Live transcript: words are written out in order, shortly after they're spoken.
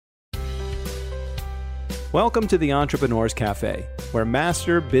Welcome to the Entrepreneur's Cafe, where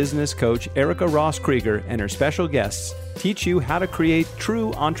master business coach Erica Ross Krieger and her special guests teach you how to create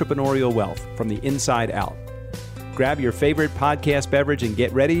true entrepreneurial wealth from the inside out. Grab your favorite podcast beverage and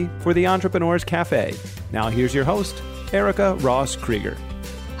get ready for the Entrepreneur's Cafe. Now here's your host, Erica Ross Krieger.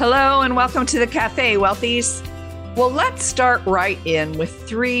 Hello and welcome to the Cafe, Wealthies. Well, let's start right in with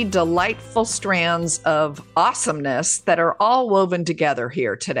three delightful strands of awesomeness that are all woven together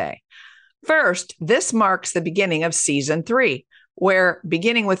here today. First, this marks the beginning of season 3, where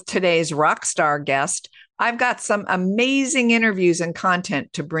beginning with today's rock star guest, I've got some amazing interviews and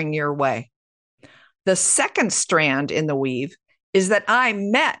content to bring your way. The second strand in the weave is that I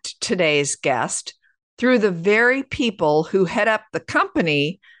met today's guest through the very people who head up the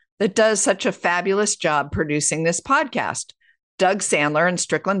company that does such a fabulous job producing this podcast, Doug Sandler and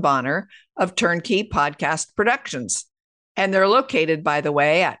Strickland Bonner of Turnkey Podcast Productions. And they're located, by the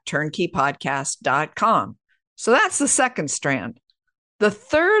way, at turnkeypodcast.com. So that's the second strand. The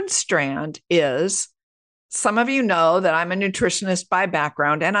third strand is, some of you know that I'm a nutritionist by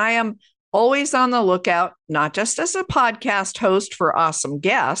background, and I am always on the lookout, not just as a podcast host for awesome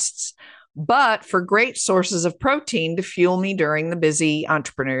guests, but for great sources of protein to fuel me during the busy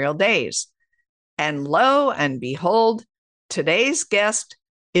entrepreneurial days. And lo and behold, today's guest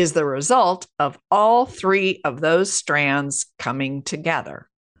is the result of all three of those strands coming together.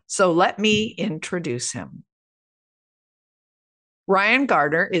 So let me introduce him. Ryan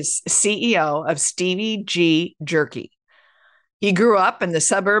Garner is CEO of StevieG Jerky. He grew up in the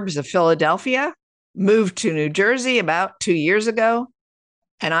suburbs of Philadelphia, moved to New Jersey about 2 years ago,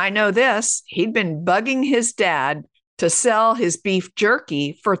 and I know this, he'd been bugging his dad to sell his beef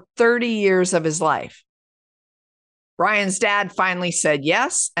jerky for 30 years of his life. Ryan's dad finally said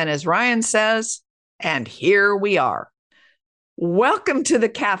yes, and as Ryan says, and here we are. Welcome to the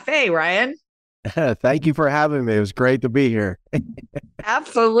cafe, Ryan. Thank you for having me. It was great to be here.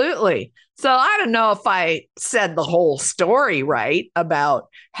 Absolutely. So I don't know if I said the whole story right about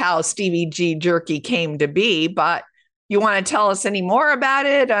how StevieG Jerky came to be, but you want to tell us any more about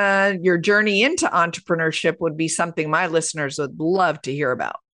it? Your journey into entrepreneurship would be something my listeners would love to hear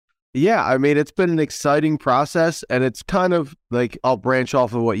about. Yeah, I mean, it's been an exciting process, and it's kind of like, I'll branch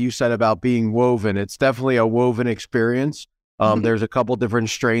off of what you said about being woven. It's definitely a woven experience. There's a couple different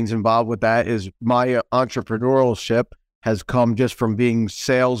strains involved with that. Is my entrepreneurship has come just from being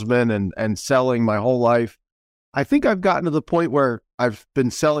salesman and selling my whole life. I think I've gotten to the point where I've been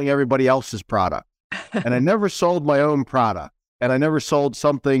selling everybody else's product, and I never sold my own product, and I never sold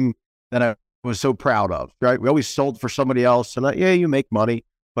something that I was so proud of, right? We always sold for somebody else, and yeah, you make money.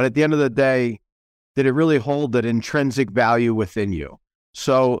 But at the end of the day, did it really hold that intrinsic value within you?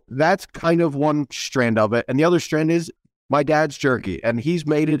 So that's kind of one strand of it. And the other strand is my dad's jerky. And he's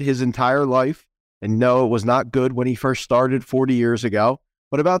made it his entire life. And no, it was not good when he first started 40 years ago.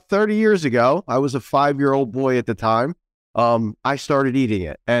 But about 30 years ago, I was a 5-year-old boy at the time. I started eating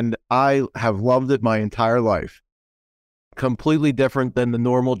it. And I have loved it my entire life. Completely different than the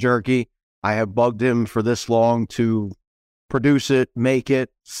normal jerky. I have bugged him for this long to produce it, make it,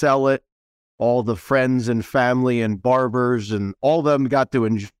 sell it. All the friends and family and barbers and all of them got to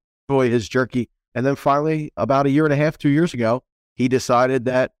enjoy his jerky. And then finally, about 1.5 years, 2 years ago, he decided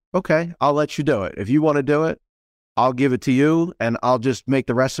that, okay, I'll let you do it. If you want to do it, I'll give it to you and I'll just make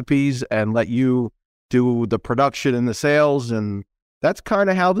the recipes and let you do the production and the sales. And that's kind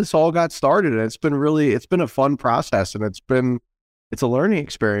of how this all got started. And it's been a fun process, and it's a learning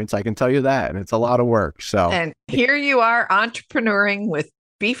experience, I can tell you that, and it's a lot of work. So, and here you are entrepreneuring with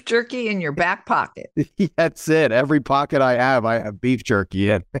beef jerky in your back pocket. That's it. Every pocket I have beef jerky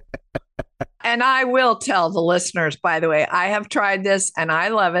in. And I will tell the listeners, by the way, I have tried this and I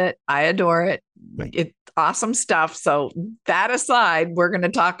love it. I adore it. It's awesome stuff. So that aside, we're going to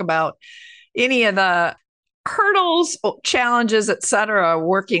talk about any of the hurdles, challenges, etc.,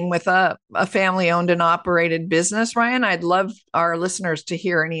 working with a family-owned and operated business. Ryan, I'd love our listeners to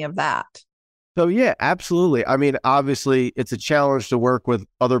hear any of that. So yeah, absolutely. I mean, obviously, it's a challenge to work with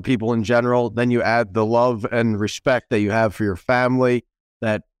other people in general. Then you add the love and respect that you have for your family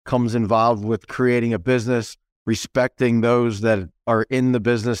that comes involved with creating a business, respecting those that are in the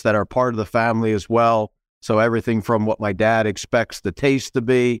business that are part of the family as well. So everything from what my dad expects the taste to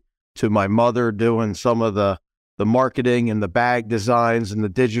be, to my mother doing some of the marketing and the bag designs and the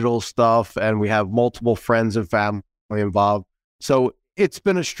digital stuff. And we have multiple friends and family involved. So it's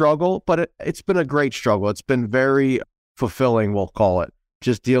been a struggle, but it's been a great struggle. It's been very fulfilling, we'll call it,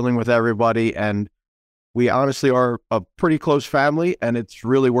 just dealing with everybody. And we honestly are a pretty close family, and it's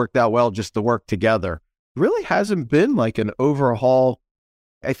really worked out well just to work together. Really hasn't been like an overhaul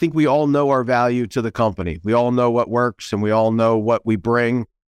I think we all know our value to the company. We all know what works and we all know what we bring.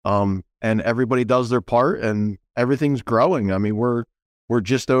 And everybody does their part and everything's growing. I mean, we're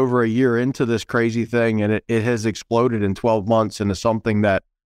just over a year into this crazy thing and it has exploded in 12 months into something that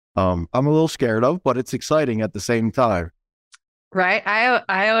I'm a little scared of, but it's exciting at the same time. Right.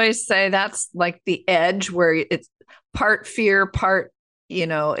 I always say that's like the edge where it's part fear, part,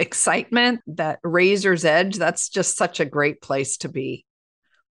 excitement, that razor's edge. That's just such a great place to be.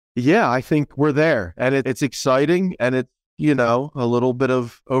 Yeah, I think we're there and it's exciting and it's, a little bit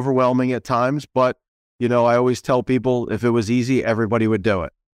of overwhelming at times, but, I always tell people if it was easy, everybody would do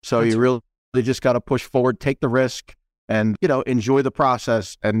it. So you really just got to push forward, take the risk and, enjoy the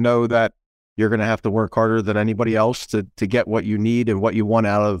process and know that you're going to have to work harder than anybody else to get what you need and what you want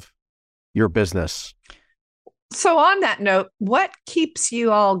out of your business. So on that note, what keeps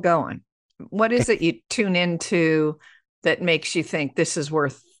you all going? What is it you tune into that makes you think this is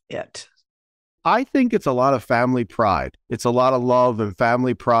worth it? I think it's a lot of family pride. It's a lot of love and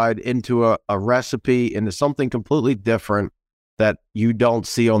family pride into a recipe, into something completely different that you don't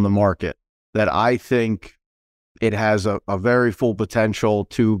see on the market, that I think it has a very full potential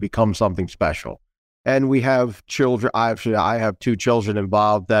to become something special. And we have children. I have 2 children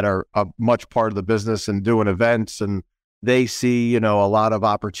involved that are a much part of the business and doing events, and they see, a lot of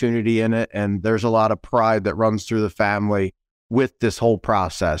opportunity in it. And there's a lot of pride that runs through the family with this whole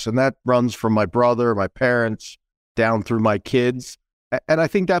process. And that runs from my brother, my parents, down through my kids. And I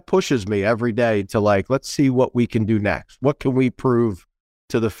think that pushes me every day to let's see what we can do next. What can we prove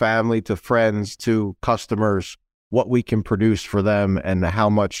to the family, to friends, to customers, what we can produce for them and how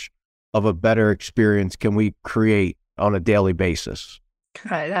much of a better experience can we create on a daily basis.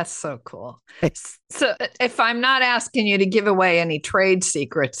 Okay, that's so cool. So if I'm not asking you to give away any trade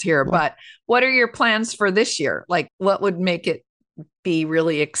secrets here, but what are your plans for this year? What would make it be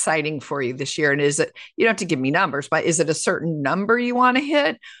really exciting for you this year? And is it, you don't have to give me numbers, but is it a certain number you want to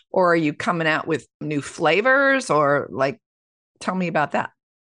hit? Or are you coming out with new flavors or tell me about that.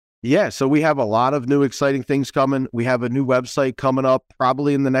 Yeah, so we have a lot of new exciting things coming. We have a new website coming up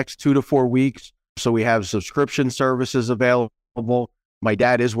probably in the next 2 to 4 weeks. So we have subscription services available. My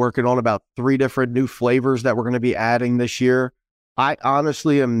dad is working on about 3 different new flavors that we're going to be adding this year. I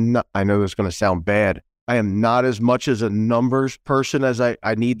honestly am not, I know this is going to sound bad. I am not as much as a numbers person as I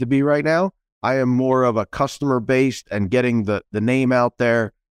need to be right now. I am more of a customer based and getting the name out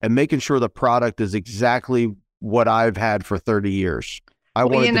there and making sure the product is exactly what I've had for 30 years.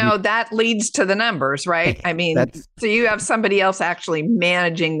 That leads to the numbers, right? I mean, so you have somebody else actually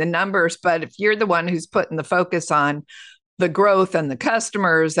managing the numbers, but if you're the one who's putting the focus on the growth and the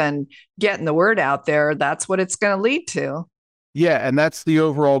customers and getting the word out there, that's what it's going to lead to. Yeah. And that's the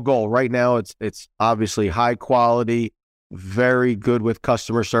overall goal right now. It's obviously high quality, very good with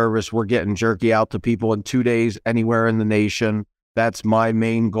customer service. We're getting jerky out to people in 2 days anywhere in the nation. That's my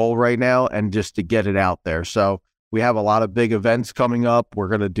main goal right now. And just to get it out there. So we have a lot of big events coming up. We're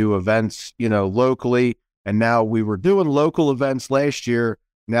going to do events, locally. And now we were doing local events last year.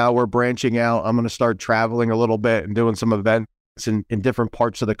 Now we're branching out. I'm going to start traveling a little bit and doing some events in different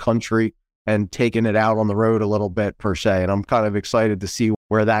parts of the country and taking it out on the road a little bit per se. And I'm kind of excited to see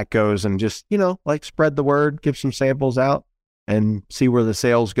where that goes and just, spread the word, give some samples out and see where the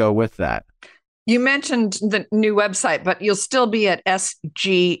sales go with that. You mentioned the new website, but you'll still be at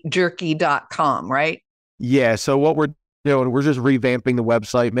StevieGjerky.com, right? Yeah. So what we're doing, we're just revamping the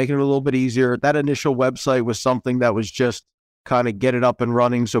website, making it a little bit easier. That initial website was something that was just kind of get it up and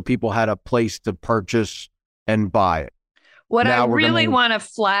running so people had a place to purchase and buy it. What I really want to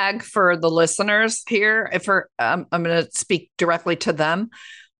flag for the listeners here, I'm going to speak directly to them.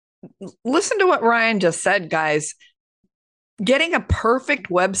 Listen to what Ryan just said, guys. Getting a perfect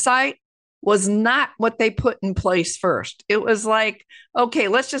website was not what they put in place first. It was okay,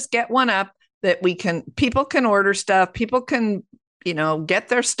 let's just get one up that people can order stuff, people can, get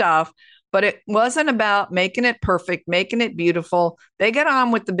their stuff, but it wasn't about making it perfect, making it beautiful. They get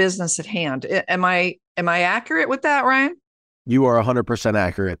on with the business at hand. Am I accurate with that, Ryan? You are 100%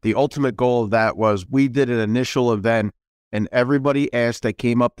 accurate. The ultimate goal of that was we did an initial event and everybody asked that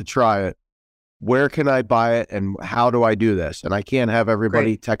came up to try it, where can I buy it and how do I do this? And I can't have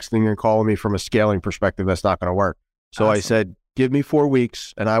everybody texting and calling me from a scaling perspective. That's not going to work. So awesome. I said, give me 4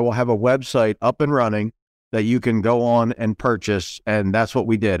 weeks and I will have a website up and running that you can go on and purchase. And that's what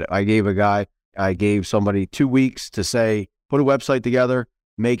we did. I gave somebody 2 weeks to say, put a website together,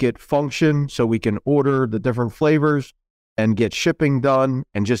 make it function so we can order the different flavors and get shipping done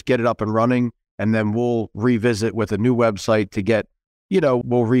and just get it up and running. And then we'll revisit with a new website to get,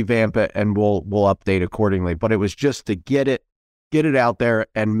 we'll revamp it and we'll update accordingly. But it was just to get it get it out there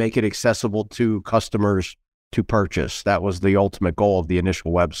and make it accessible to customers to purchase. That was the ultimate goal of the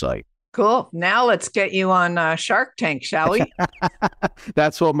initial website. Cool. Now let's get you on Shark Tank, shall we?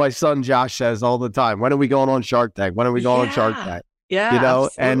 That's what my son Josh says all the time. When are we going on Shark Tank? When are we going on Shark Tank? Yeah, you know,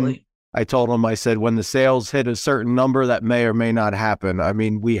 absolutely. And I told him, I said, when the sales hit a certain number, that may or may not happen. I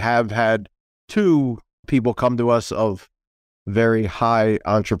mean, we have had 2 people come to us of very high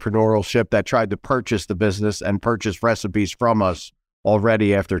entrepreneurship that tried to purchase the business and purchase recipes from us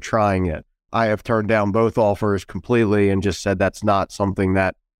already after trying it. I have turned down both offers completely and just said that's not something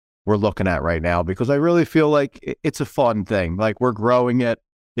that we're looking at right now, because I really feel like it's a fun thing. Like, we're growing it.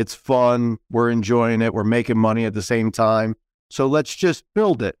 It's fun. We're enjoying it. We're making money at the same time. So let's just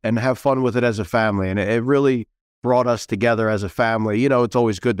build it and have fun with it as a family. And it really brought us together as a family. You know, it's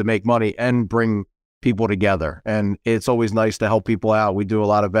always good to make money and bring people together. And it's always nice to help people out. We do a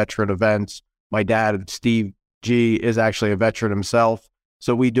lot of veteran events. My dad, StevieG, is actually a veteran himself.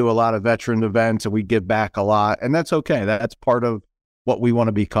 So we do a lot of veteran events and we give back a lot. And that's okay. That's part of what we want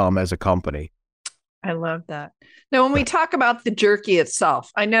to become as a company. I love that. Now, when we talk about the jerky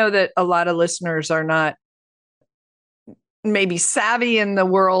itself, I know that a lot of listeners are not maybe savvy in the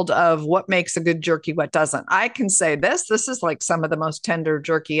world of what makes a good jerky, what doesn't. I can say this is like some of the most tender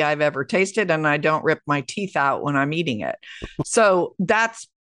jerky I've ever tasted, and I don't rip my teeth out when I'm eating it. So that's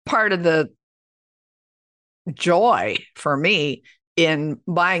part of the joy for me in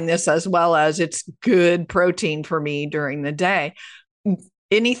buying this, as well as it's good protein for me during the day.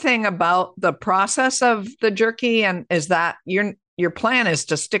 Anything about the process of the jerky, and is that your plan is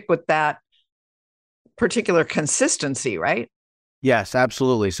to stick with that particular consistency, right? Yes,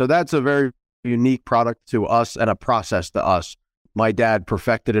 absolutely. So that's a very unique product to us and a process to us. My dad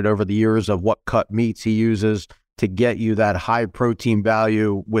perfected it over the years of what cut meats he uses to get you that high protein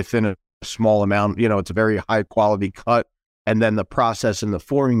value within a small amount. You know, it's a very high quality cut. And then the process and the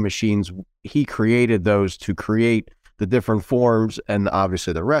forming machines, he created those to create the different forms, and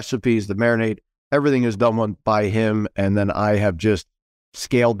obviously the recipes, the marinade, everything is done by him. And then I have just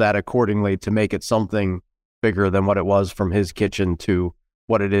scaled that accordingly to make it something bigger than what it was from his kitchen to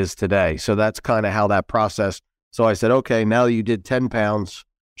what it is today. So that's kind of how that process. So I said, okay, now you did 10 pounds,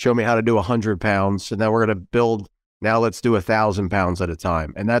 show me how to do 100 pounds. And then we're going to build, now let's do 1,000 pounds at a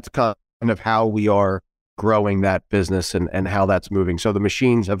time. And that's kind of how we are growing that business and how that's moving. So the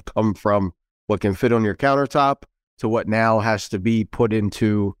machines have come from what can fit on your countertop to what now has to be put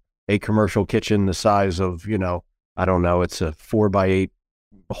into a commercial kitchen the size of, you know, I don't know, it's a 4x8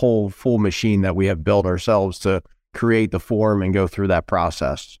 whole full machine that we have built ourselves to create the form and go through that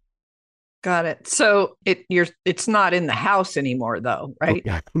process. Got it. So it's not in the house anymore though, right?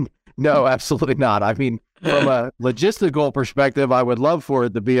 No, absolutely not. I mean, from a logistical perspective, I would love for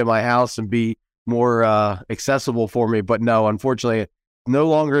it to be in my house and be more accessible for me. But no, unfortunately, no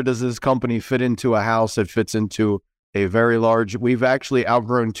longer does this company fit into a house. It fits into a very large, we've actually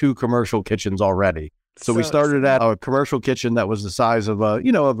outgrown 2 commercial kitchens already. So we started at a commercial kitchen that was the size of a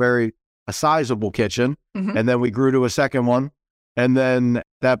sizable kitchen. Mm-hmm. And then we grew to a second one. And then at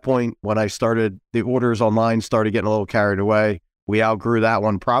that point, when I started, the orders online started getting a little carried away. We outgrew that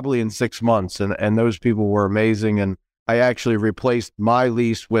one probably in 6 months. And those people were amazing. And I actually replaced my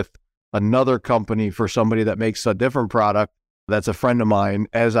lease with another company for somebody that makes a different product. That's a friend of mine,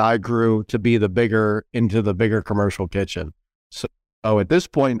 as I grew to be into the bigger commercial kitchen. So at this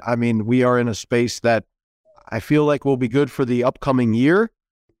point, I mean, we are in a space that I feel like will be good for the upcoming year.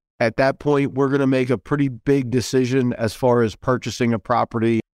 At that point, we're going to make a pretty big decision as far as purchasing a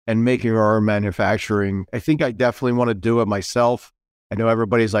property and making our own manufacturing. I think I definitely want to do it myself. I know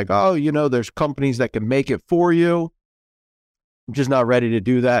everybody's like, oh, there's companies that can make it for you. I'm just not ready to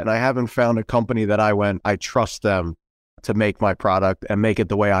do that. And I haven't found a company that I trust them to make my product and make it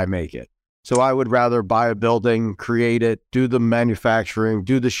the way I make it. So I would rather buy a building, create it, do the manufacturing,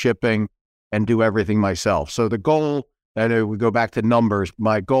 do the shipping, and do everything myself. So the goal, and we go back to numbers,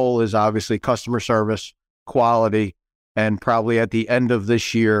 my goal is obviously customer service, quality, and probably at the end of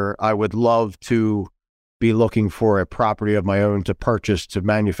this year, I would love to be looking for a property of my own to purchase, to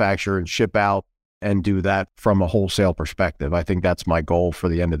manufacture and ship out, and do that from a wholesale perspective. I think that's my goal for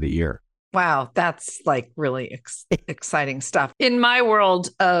the end of the year. Wow, that's like really exciting stuff. In my world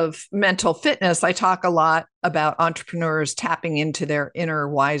of mental fitness, I talk a lot about entrepreneurs tapping into their inner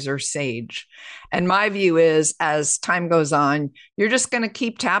wiser sage. And my view is, as time goes on, you're just going to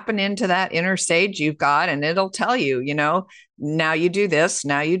keep tapping into that inner sage you've got, and it'll tell you, now you do this,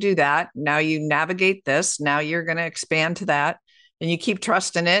 now you do that, now you navigate this, now you're going to expand to that, and you keep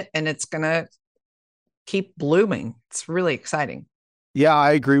trusting it, and it's going to keep blooming. It's really exciting. Yeah,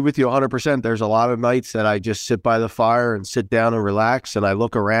 I agree with you 100%. There's a lot of nights that I just sit by the fire and sit down and relax, and I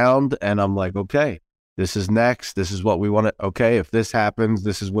look around and I'm like, okay, this is next. This is what we want to, okay, if this happens,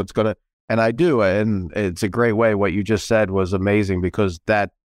 this is what's going to, and I do. And it's a great way. What you just said was amazing because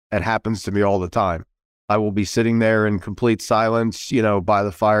it happens to me all the time. I will be sitting there in complete silence, by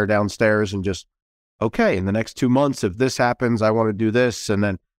the fire downstairs and just, okay, in the next 2 months, if this happens, I want to do this. And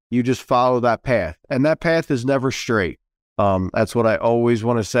then you just follow that path. And that path is never straight. That's what I always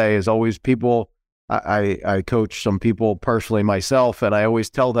want to say is always people, I coach some people personally myself, and I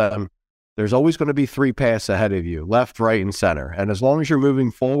always tell them there's always going to be 3 paths ahead of you, left, right, and center. And as long as you're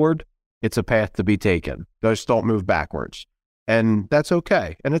moving forward, it's a path to be taken. Just don't move backwards. And that's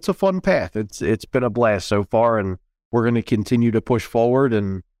okay. And it's a fun path. It's been a blast so far, and we're going to continue to push forward,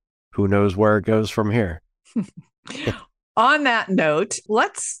 and who knows where it goes from here. On that note,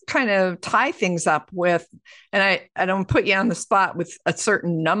 let's kind of tie things up with, and I don't put you on the spot with a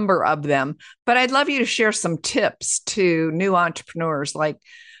certain number of them, but I'd love you to share some tips to new entrepreneurs. Like,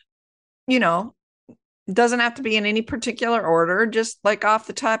 it doesn't have to be in any particular order, just like off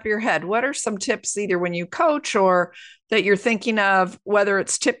the top of your head. What are some tips either when you coach or that you're thinking of, whether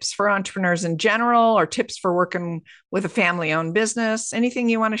it's tips for entrepreneurs in general or tips for working with a family-owned business? Anything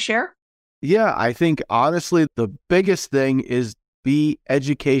you want to share? Yeah, I think honestly, the biggest thing is be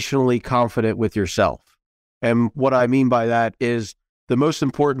educationally confident with yourself. And what I mean by that is the most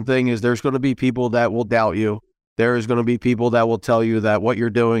important thing is there's going to be people that will doubt you. There is going to be people that will tell you that what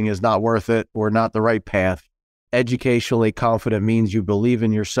you're doing is not worth it or not the right path. Educationally confident means you believe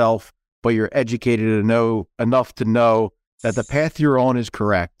in yourself, but you're educated enough to know that the path you're on is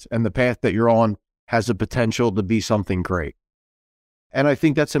correct and the path that you're on has the potential to be something great. And I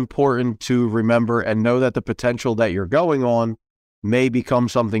think that's important to remember and know that the potential that you're going on may become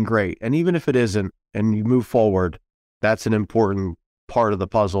something great. And even if it isn't, and you move forward, that's an important part of the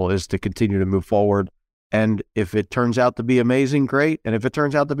puzzle is to continue to move forward. And if it turns out to be amazing, great. And if it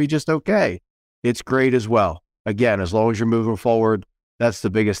turns out to be just okay, it's great as well. Again, as long as you're moving forward, that's the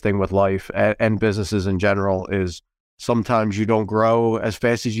biggest thing with life and businesses in general is sometimes you don't grow as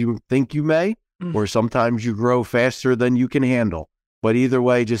fast as you think you may, or sometimes you grow faster than you can handle. But either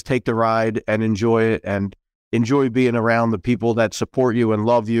way, just take the ride and enjoy it and enjoy being around the people that support you and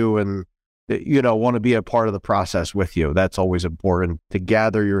love you and, want to be a part of the process with you. That's always important to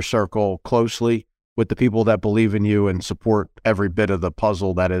gather your circle closely with the people that believe in you and support every bit of the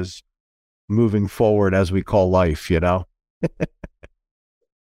puzzle that is moving forward as we call life,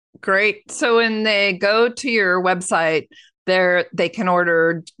 Great. So when they go to your website, they can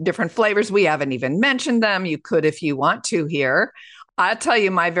order different flavors. We haven't even mentioned them. You could if you want to here. I'll tell you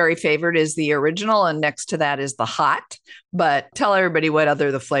my very favorite is the original, and next to that is the hot. But tell everybody what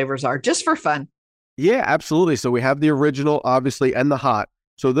other the flavors are, just for fun. Yeah, absolutely. So we have the original, obviously, and the hot.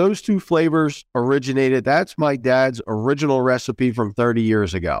 So those 2 flavors originated. That's my dad's original recipe from 30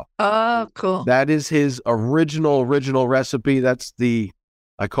 years ago. Oh, cool. That is his original recipe. That's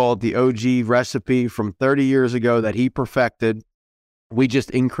I call it the OG recipe from 30 years ago that he perfected. We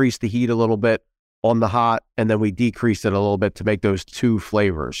just increased the heat a little bit on the hot, and then we decreased it a little bit to make those 2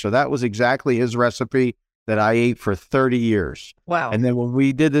 flavors. So that was exactly his recipe that I ate for 30 years. Wow. And then when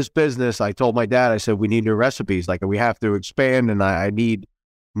we did this business, I told my dad, I said, we need new recipes. Like we have to expand and I need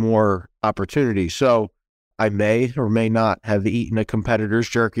more opportunities. So I may or may not have eaten a competitor's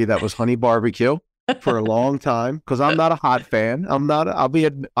jerky that was honey barbecue for a long time because I'm not a hot fan.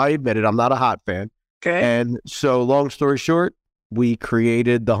 I admit it, I'm not a hot fan. Okay. And so long story short, we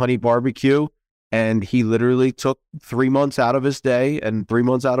created the honey barbecue. And he literally took 3 months out of his day and 3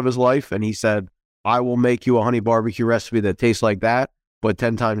 months out of his life. And he said, I will make you a honey barbecue recipe that tastes like that, but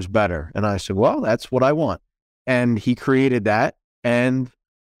 10 times better. And I said, well, that's what I want. And he created that. And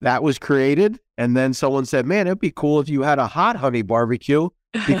that was created. And then someone said, man, it'd be cool if you had a hot honey barbecue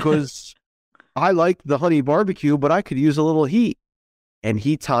because I like the honey barbecue, but I could use a little heat. And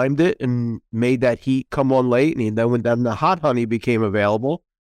he timed it and made that heat come on late. And then the hot honey became available.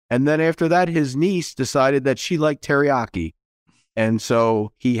 And then after that, his niece decided that she liked teriyaki. And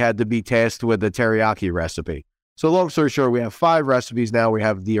so he had to be tasked with the teriyaki recipe. So long story short, we have 5 recipes now. We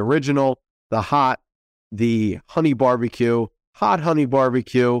have the original, the hot, the honey barbecue, hot honey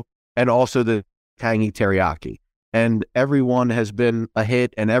barbecue, and also the tangy teriyaki. And everyone has been a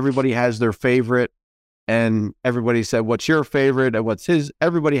hit and everybody has their favorite. And everybody said, what's your favorite and what's his?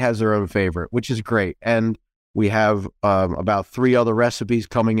 Everybody has their own favorite, which is great. And we have about 3 other recipes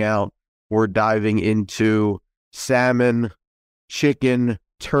coming out. We're diving into salmon, chicken,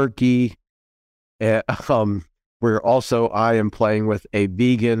 turkey. I am playing with a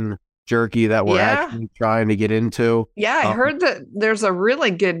vegan jerky that we're actually trying to get into. Yeah, I heard that there's a really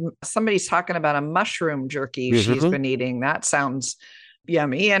good, somebody's talking about a mushroom jerky she's been eating. That sounds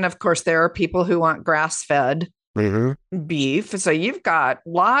yummy. And of course, there are people who want grass-fed beef. So you've got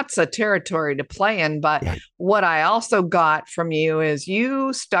lots of territory to play in. But what I also got from you is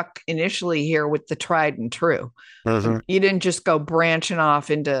you stuck initially here with the tried and true. You didn't just go branching off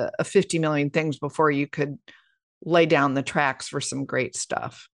into 50 million things before you could lay down the tracks for some great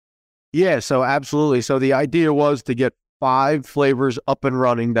stuff. Yeah, so absolutely. So the idea was to get 5 flavors up and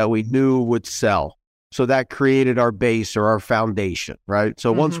running that we knew would sell. So that created our base or our foundation, right?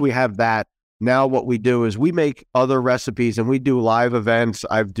 So once we have that, now what we do is we make other recipes and we do live events.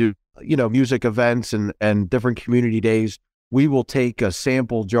 I do, music events and different community days. We will take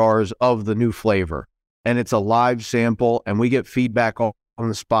sample jars of the new flavor and it's a live sample and we get feedback on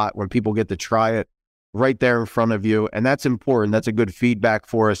the spot when people get to try it right there in front of you. And that's important. That's a good feedback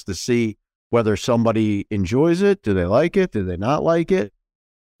for us to see whether somebody enjoys it. Do they like it? Do they not like it?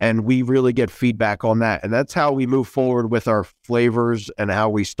 And we really get feedback on that. And that's how we move forward with our flavors and how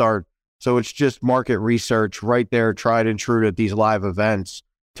we start. So it's just market research right there, tried and true at these live events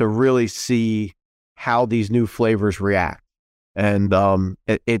to really see how these new flavors react. And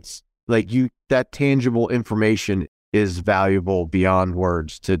it's like that tangible information is valuable beyond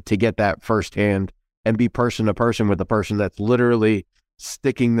words to get that firsthand and be person to person with the person that's literally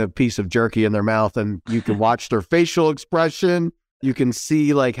sticking the piece of jerky in their mouth, and you can watch their facial expression. You can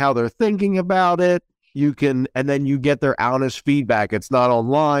see like how they're thinking about it. And then you get their honest feedback. It's not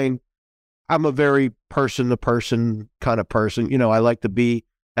online. I'm a very person to person kind of person. I like to be,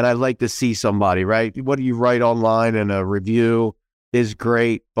 and I like to see somebody, right? What do you write online in a review is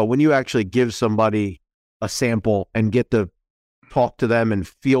great. But when you actually give somebody a sample and get to talk to them and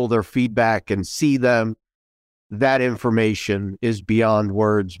feel their feedback and see them, that information is beyond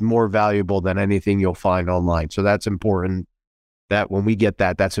words, more valuable than anything you'll find online. So that's important. That when we get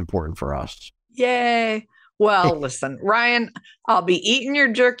that, that's important for us. Yay. Well, listen, Ryan, I'll be eating your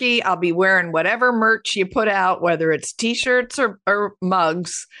jerky. I'll be wearing whatever merch you put out, whether it's t-shirts or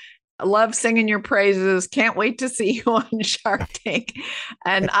mugs. I love singing your praises. Can't wait to see you on Shark Tank.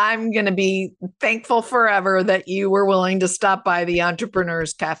 And I'm going to be thankful forever that you were willing to stop by the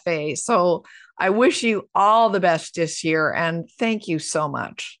Entrepreneurs Cafe. So I wish you all the best this year. And thank you so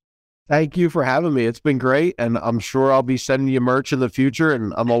much. Thank you for having me. It's been great. And I'm sure I'll be sending you merch in the future.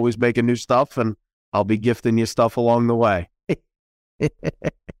 And I'm always making new stuff. And I'll be gifting you stuff along the way.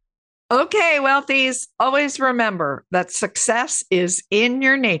 Okay, wealthies, always remember that success is in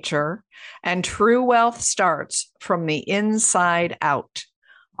your nature and true wealth starts from the inside out.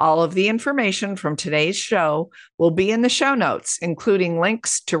 All of the information from today's show will be in the show notes, including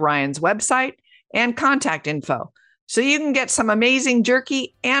links to Ryan's website and contact info, so you can get some amazing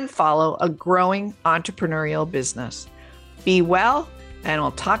jerky and follow a growing entrepreneurial business. Be well, and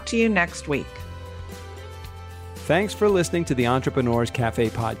we'll talk to you next week. Thanks for listening to the Entrepreneurs Cafe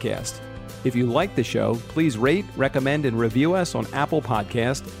podcast. If you like the show, please rate, recommend, and review us on Apple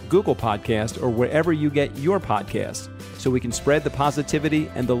Podcast, Google Podcast, or wherever you get your podcasts, so we can spread the positivity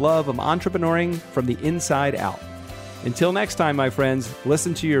and the love of entrepreneuring from the inside out. Until next time, my friends,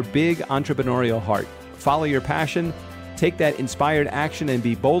 listen to your big entrepreneurial heart. Follow your passion, take that inspired action, and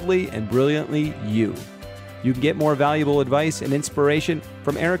be boldly and brilliantly you. You can get more valuable advice and inspiration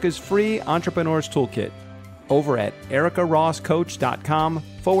from Erica's free Entrepreneur's Toolkit over at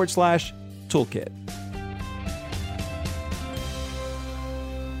ericarosscoach.com/toolkit.